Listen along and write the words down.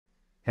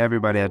Hey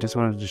everybody, I just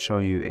wanted to show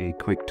you a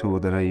quick tool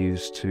that I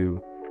use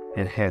to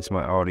enhance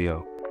my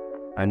audio.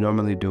 I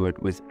normally do it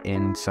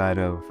inside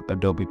of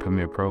Adobe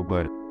Premiere Pro,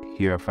 but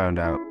here I found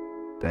out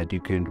that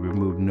you can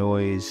remove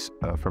noise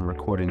from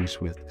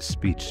recordings with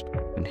speech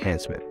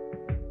enhancement.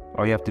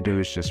 All you have to do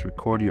is just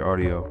record your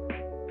audio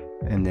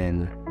and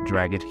then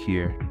drag it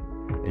here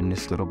in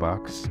this little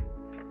box,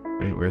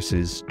 right, where it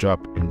says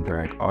drop and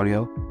drag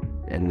audio.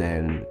 And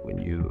then when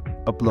you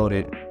upload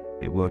it,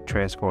 it will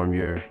transform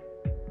your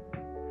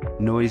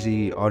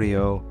noisy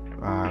audio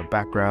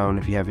background.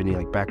 If you have any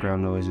like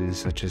background noises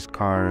such as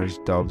cars,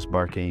 dogs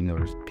barking,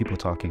 or people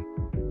talking,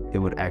 it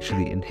would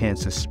actually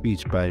enhance the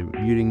speech by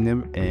muting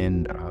them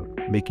and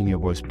making your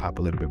voice pop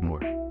a little bit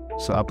more.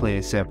 So I'll play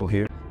a sample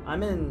here.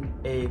 I'm in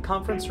a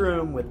conference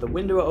room with the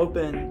window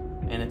open,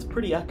 and it's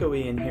pretty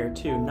echoey in here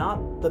too.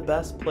 Not the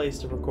best place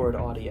to record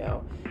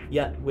audio,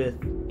 yet with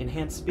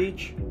enhanced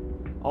speech,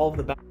 all of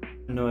the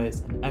background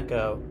noise and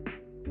echo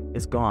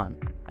is gone,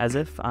 as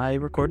if I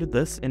recorded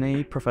this in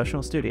a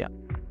professional studio.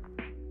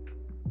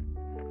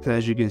 So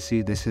as you can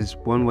see, this is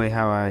one way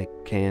how I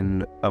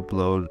can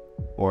upload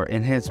or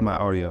enhance my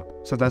audio.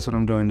 So that's what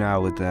I'm doing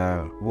now with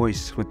the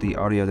voice, with the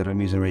audio that I'm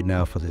using right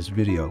now for this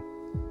video.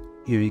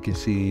 Here you can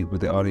see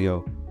with the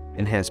audio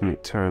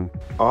enhancement turned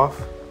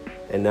off,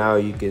 and now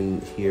you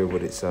can hear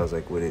what it sounds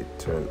like with it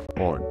turned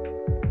on.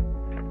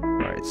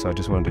 All right, so I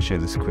just wanted to share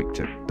this quick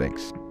tip.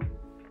 Thanks.